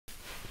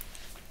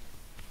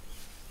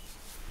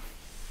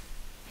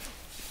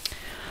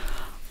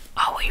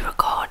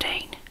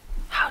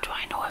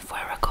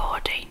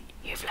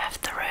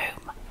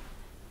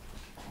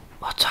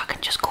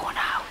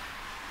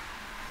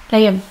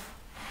Liam,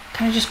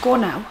 can I just go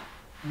now?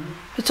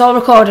 It's all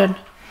recording.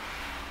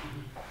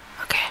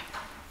 Okay.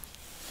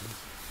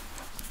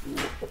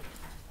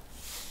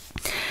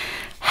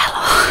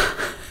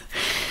 Hello.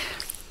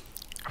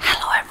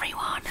 Hello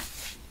everyone.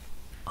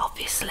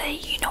 Obviously,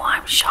 you know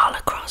I'm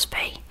Charlotte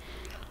Crosby.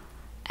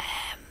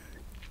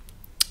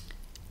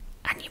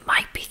 And you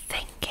might be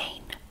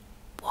thinking,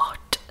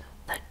 what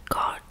the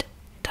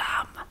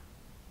goddamn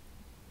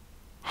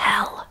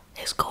hell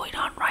is going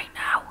on right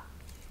now?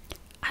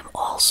 I'm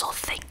also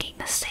thinking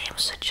the same,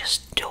 so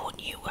just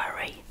don't you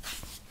worry.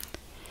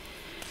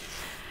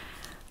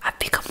 I've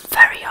become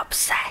very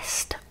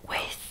obsessed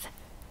with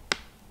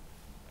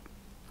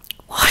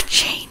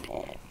watching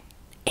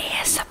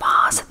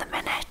ASMRs at the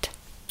minute,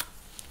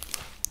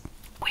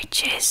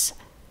 which is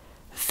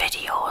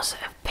videos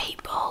of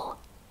people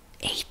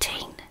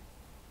eating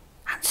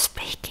and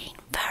speaking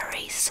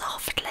very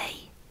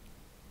softly.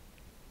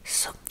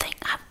 Something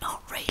I'm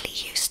not really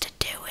used to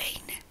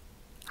doing.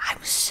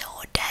 I'm so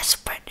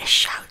desperate to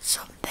shout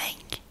something,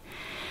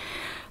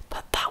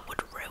 but that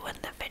would ruin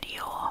the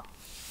video.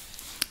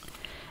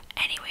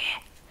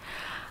 Anyway,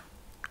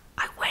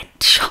 I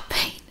went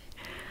shopping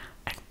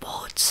and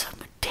bought some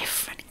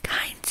different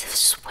kinds of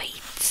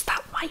sweets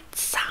that might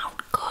sound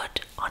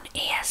good on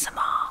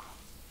ASMR.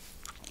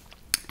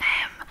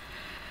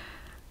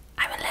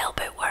 I'm a little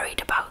bit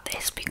worried about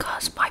this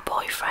because my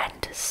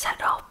boyfriend has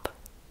set up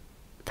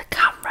the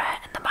camera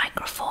and the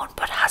microphone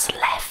but has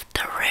left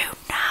the room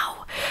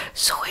now.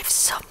 So if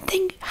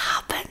something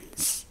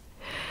happens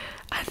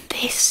and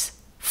this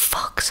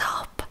fucks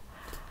up,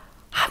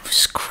 I'm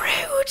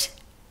screwed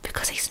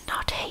because he's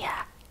not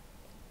here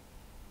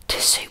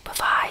to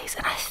supervise.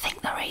 And I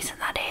think the reason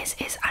that is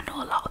I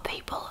know a lot of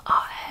people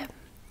are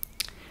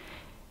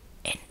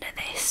into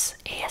this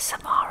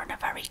ASMR in a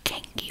very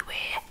kinky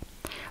way.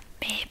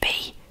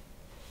 Maybe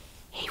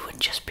he would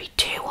just be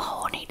too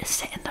horny to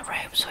sit in the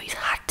room, so he's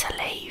had to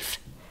leave.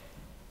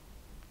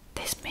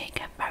 This makes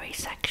him very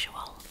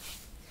sexual.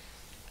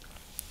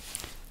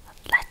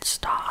 Let's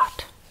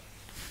start.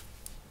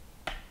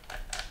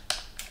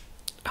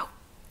 Oh,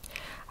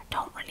 I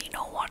don't really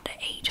know what to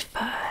eat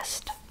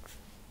first.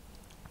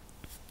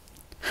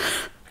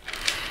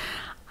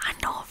 I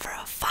know for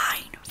a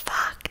fine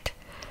fact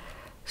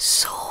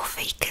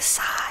Sophie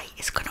Kasai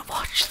is gonna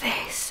watch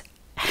this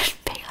and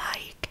be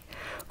like,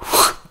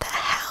 what the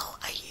hell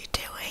are you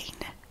doing?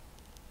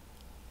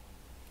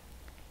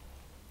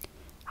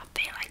 I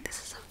feel like this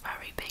is a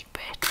very big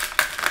bit.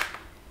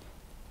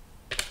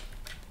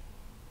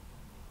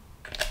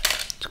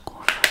 Let's go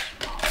for a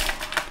small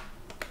one.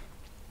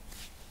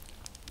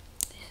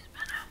 This is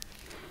better.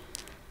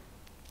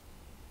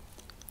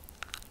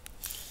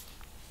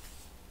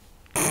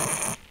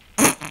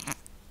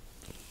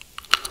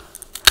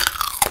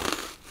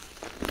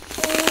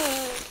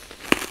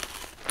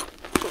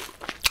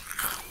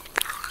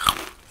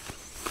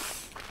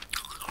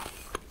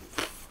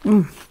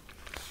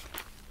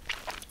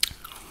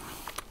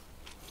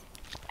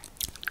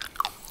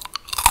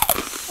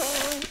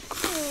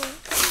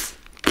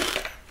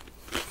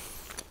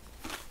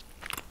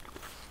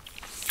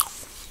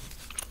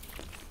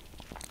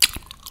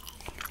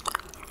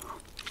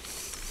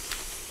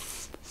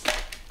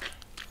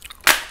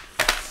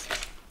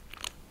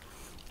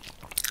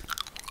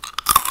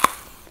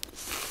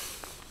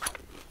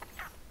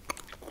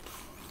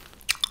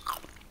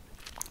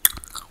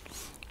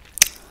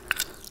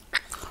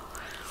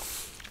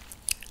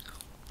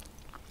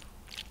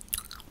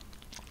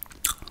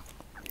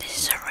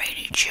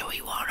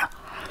 Chewy one.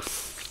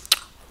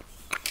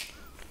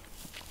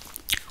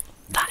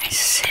 That is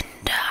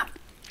cinder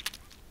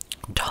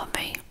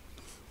toffee,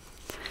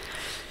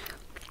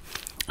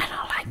 and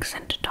I like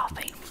cinder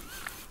toffee.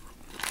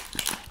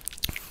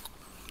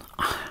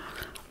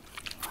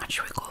 What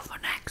should we go for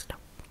next?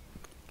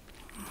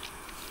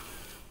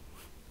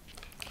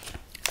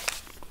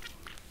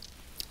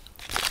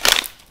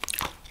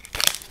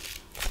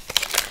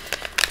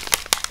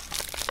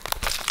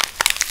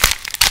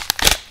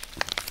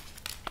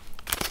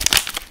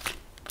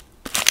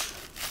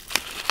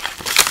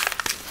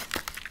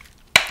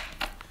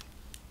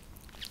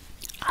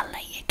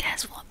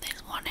 What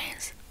this one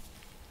is.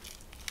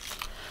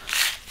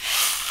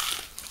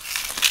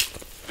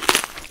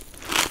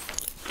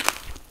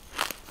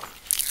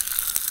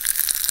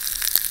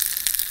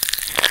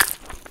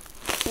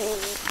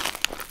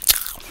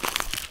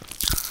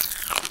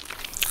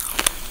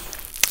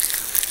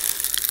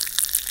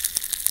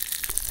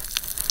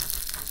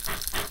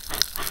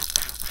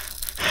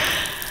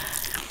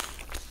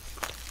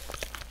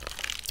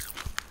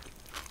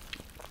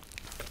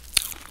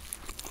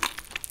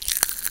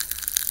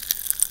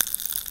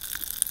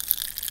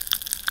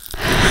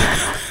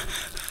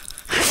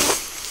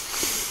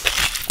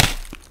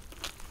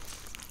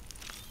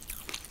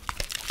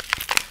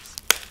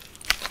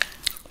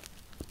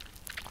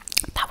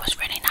 That was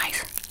really nice.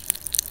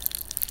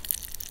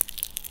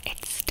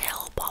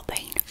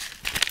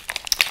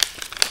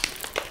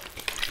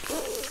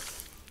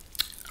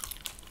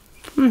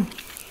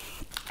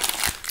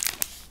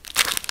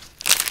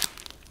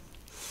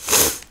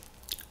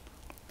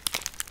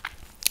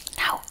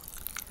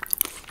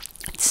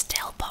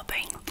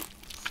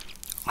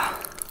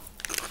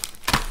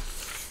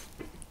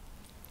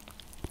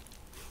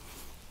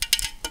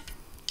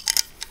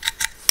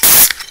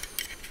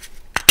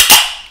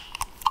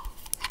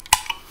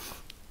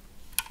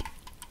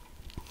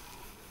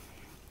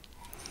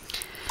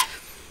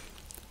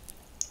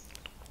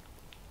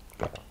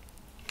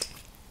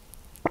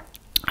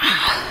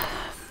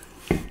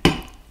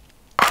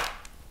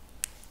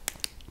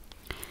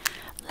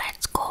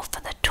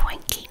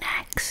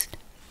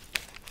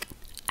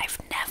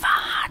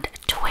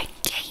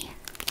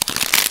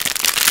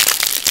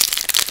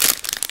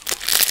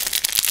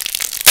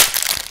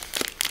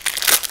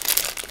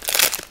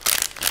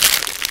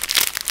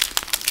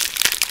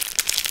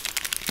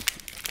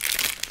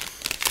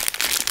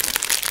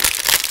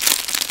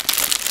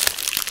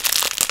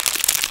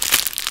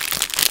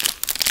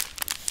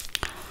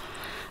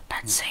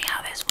 Let's see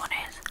how this one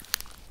is.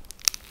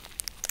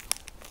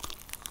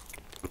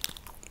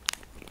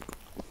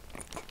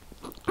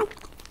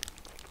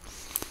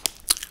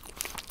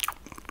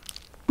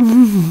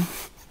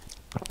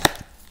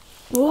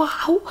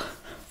 Wow!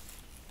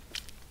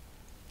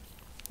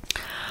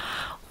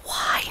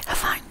 Why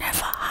have I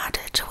never had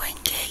a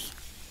Twinkie?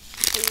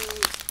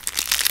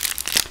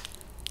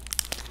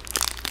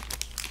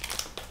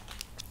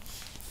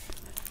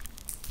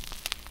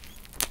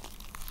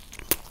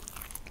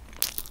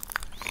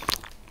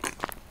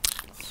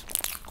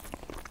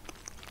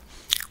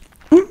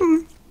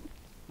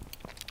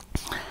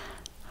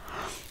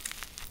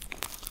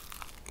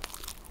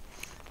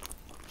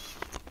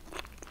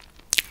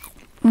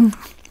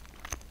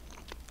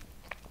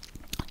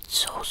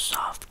 So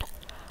soft.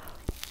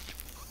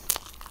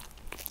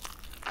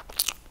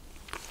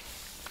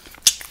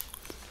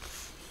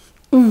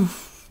 I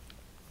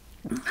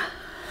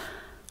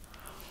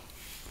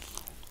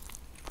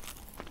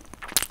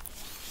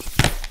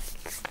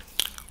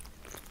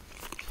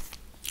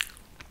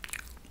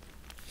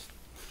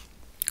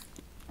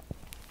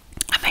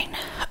mean,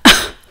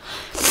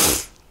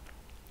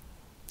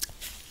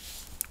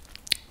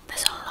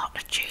 there's a lot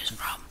to choose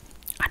from.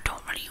 I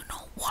don't really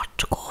know what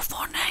to go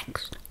for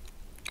next.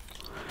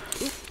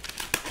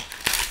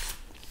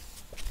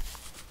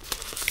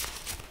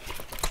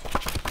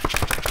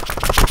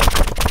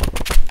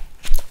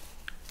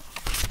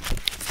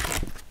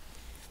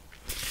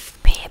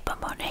 Paper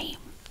money.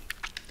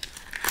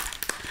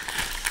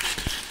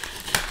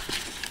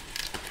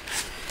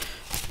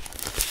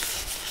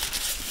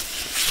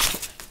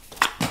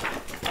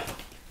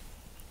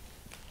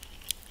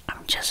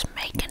 I'm just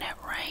making it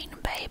rain,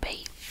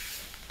 baby.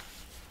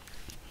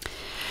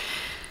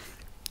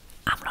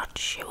 I'm not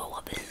sure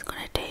what this is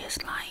gonna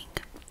taste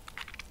like.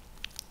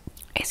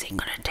 Is it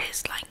gonna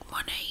taste like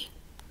money?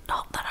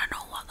 Not that I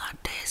know what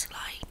that tastes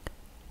like.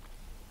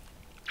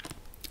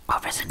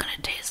 Or is it gonna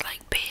taste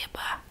like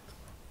paper?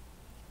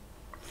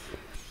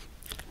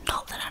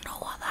 Not that I know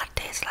what that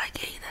tastes like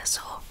either,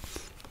 so.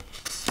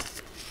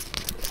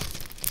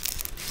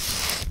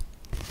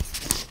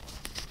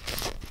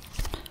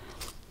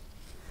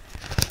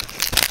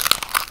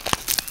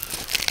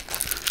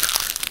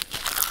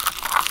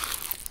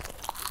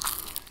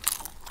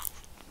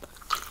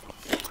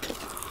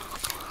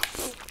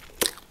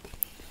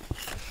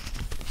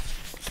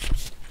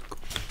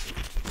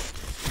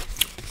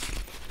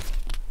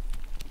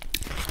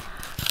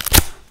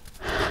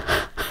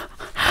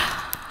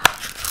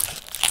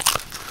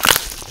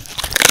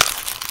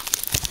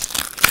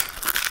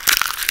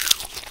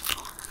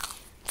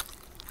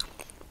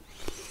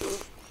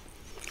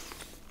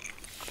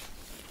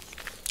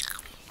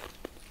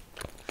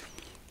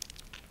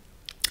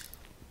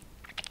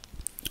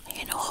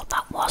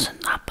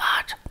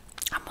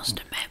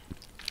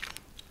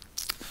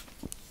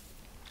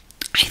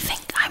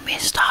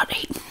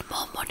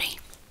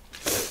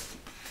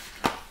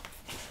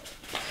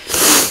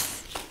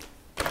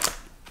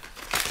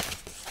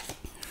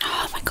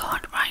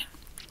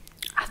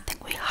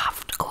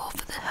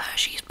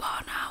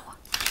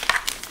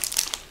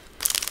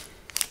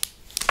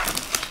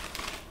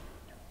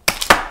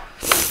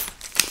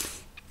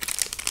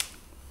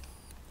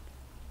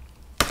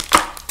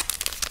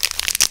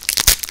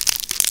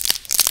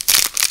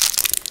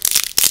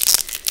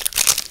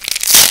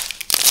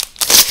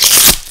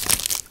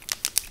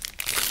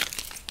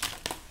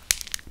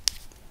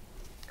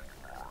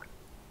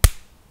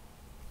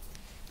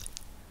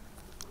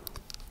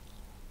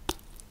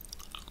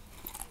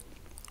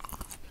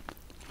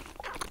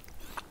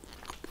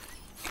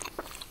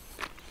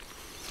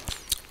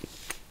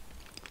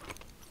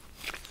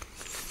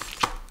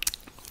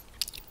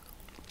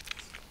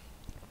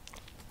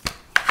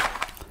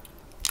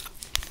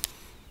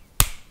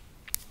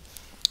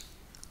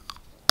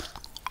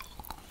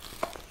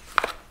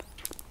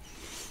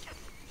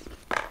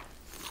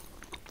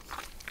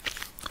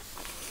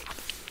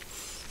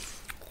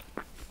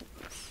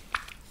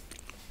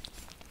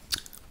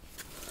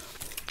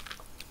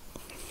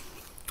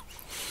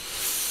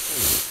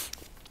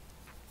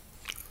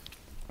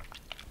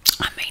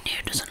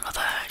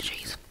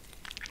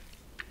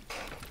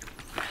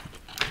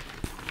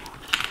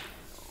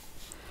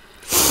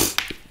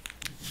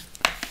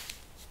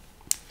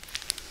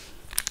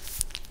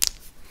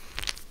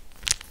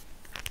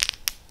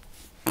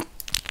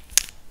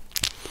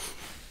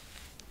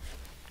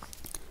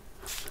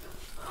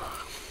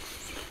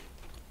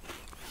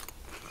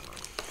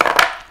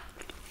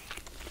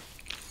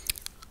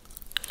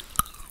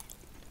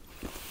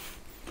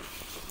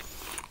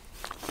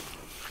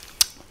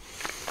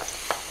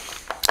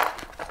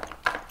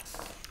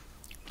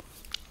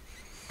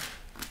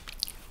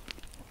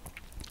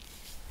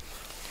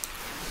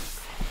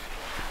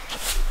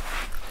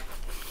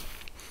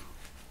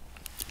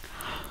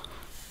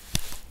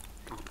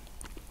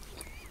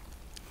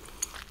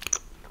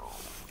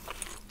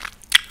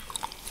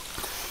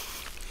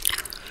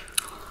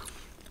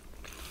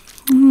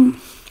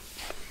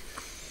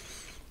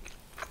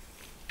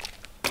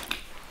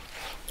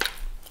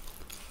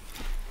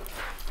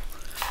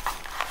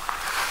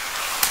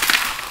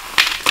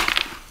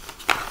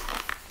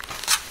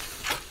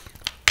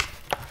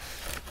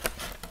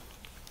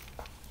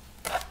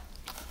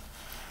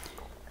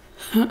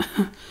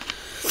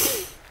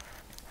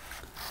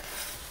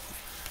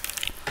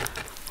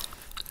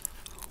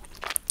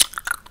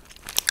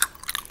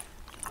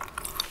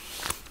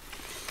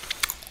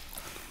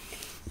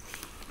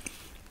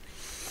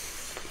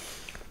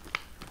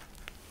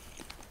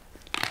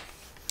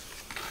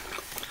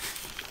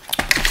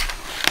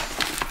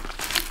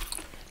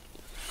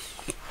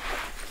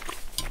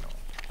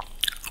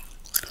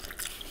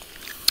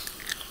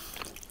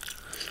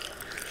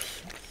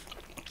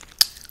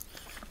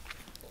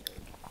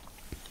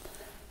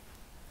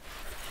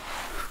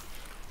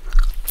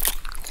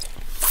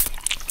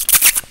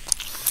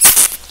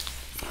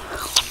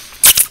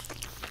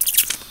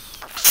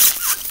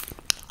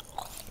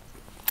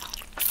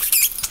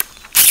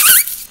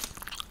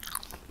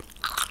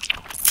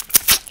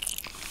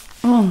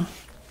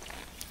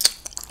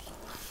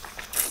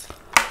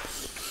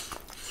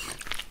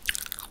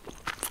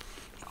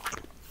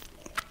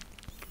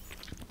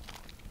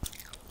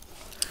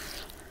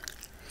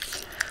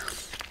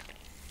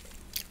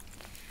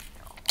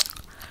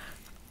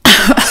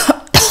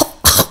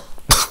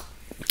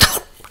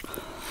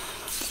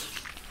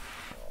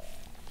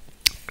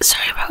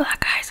 Sorry about that,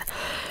 guys.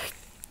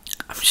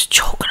 I'm just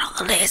choking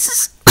on the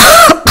lasers.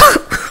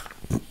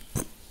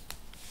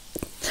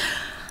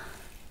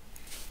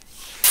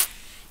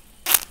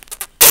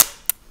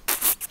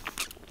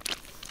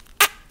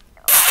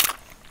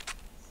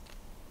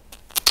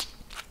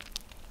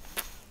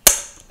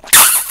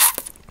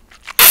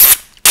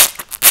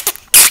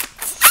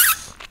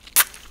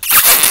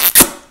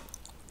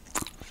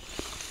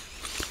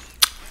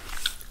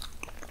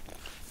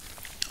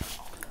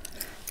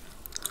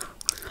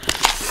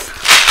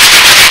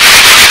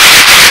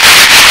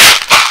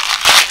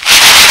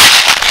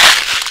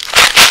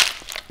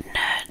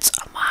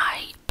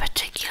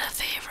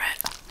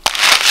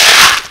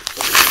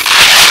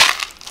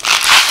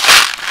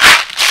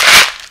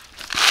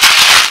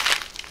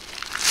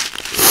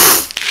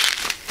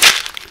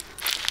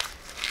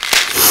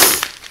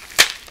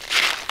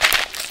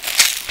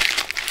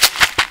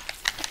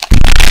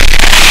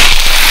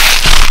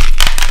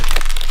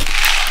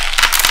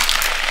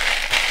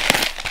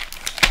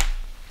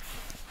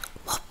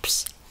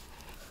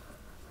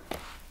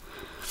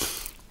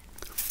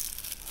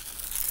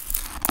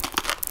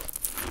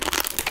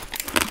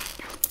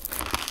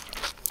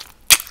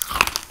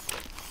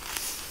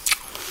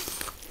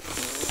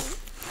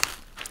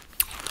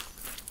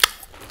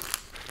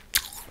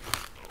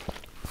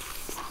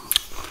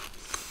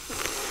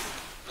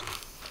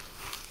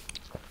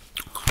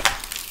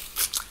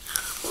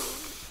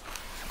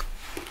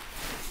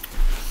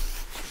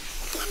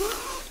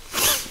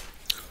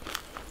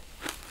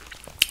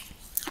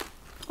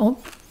 Oh.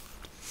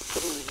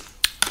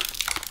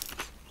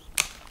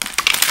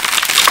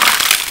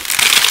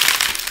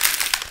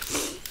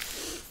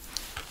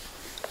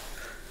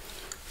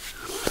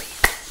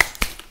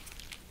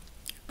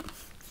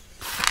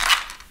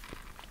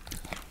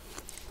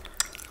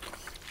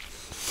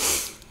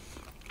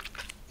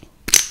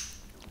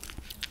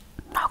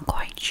 Not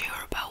quite sure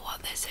about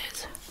what this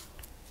is.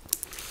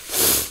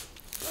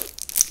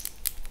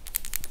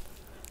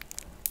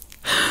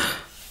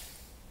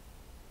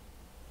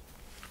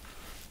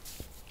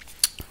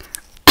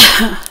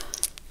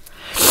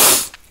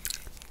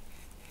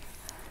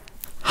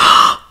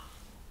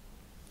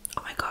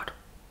 Oh my god.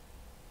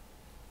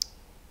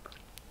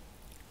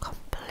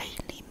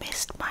 Completely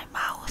missed my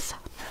mouth.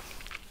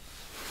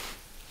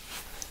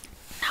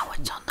 Now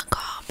it's on the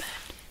carpet.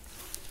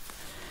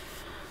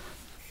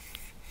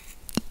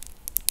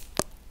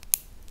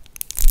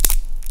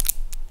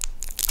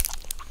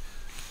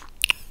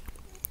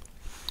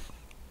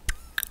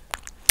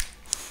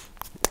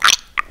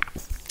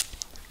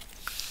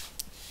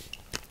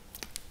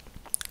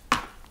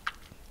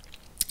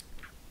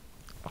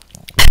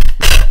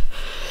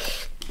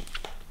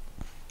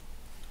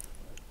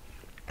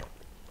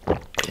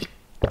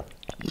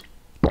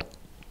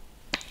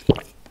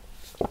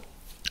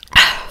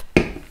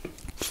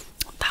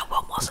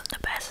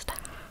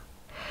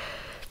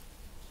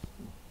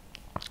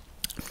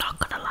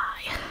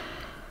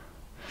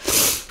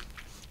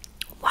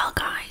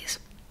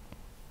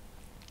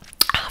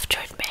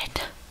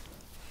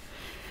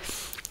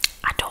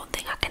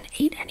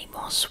 Eat any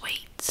more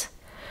sweets,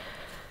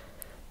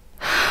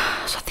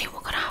 so I think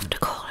we're gonna have to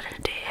call it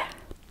a day.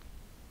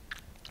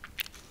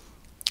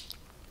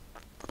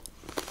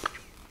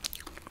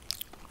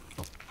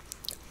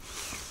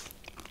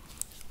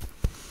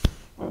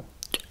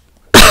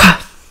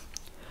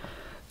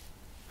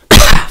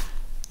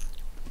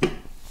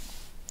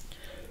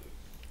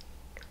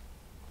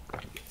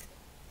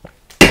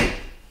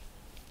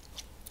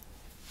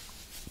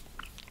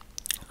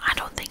 I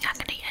don't think I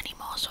can eat any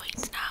more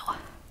sweets now.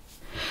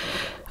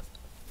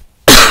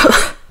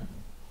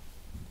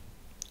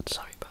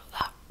 Sorry about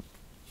that.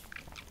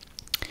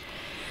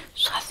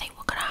 So I think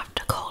we're gonna have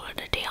to call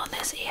it a day on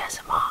this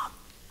ASMR.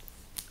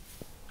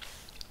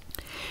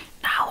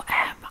 Now,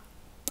 I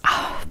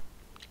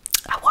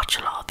watch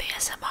a lot of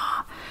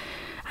ASMR,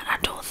 and I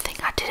don't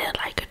think I did it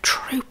like a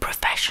true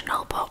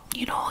professional, but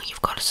you know,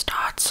 you've got to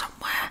start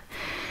somewhere.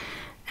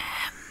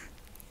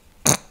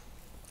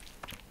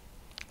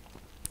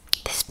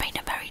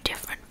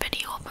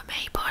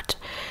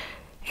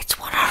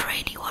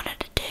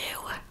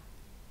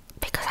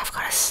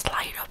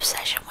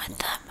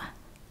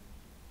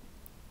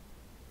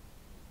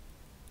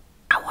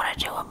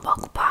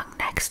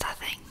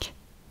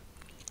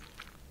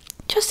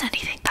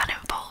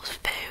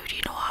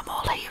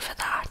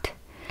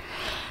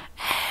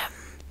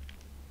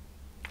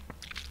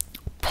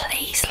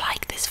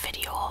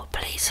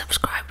 please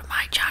subscribe to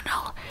my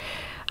channel.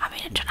 I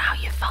mean, I don't know how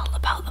you felt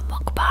about the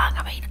mukbang.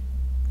 I mean,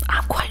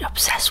 I'm quite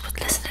obsessed with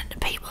listening to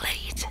people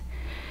eat.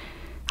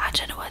 I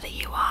don't know whether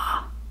you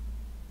are,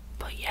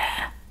 but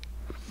yeah.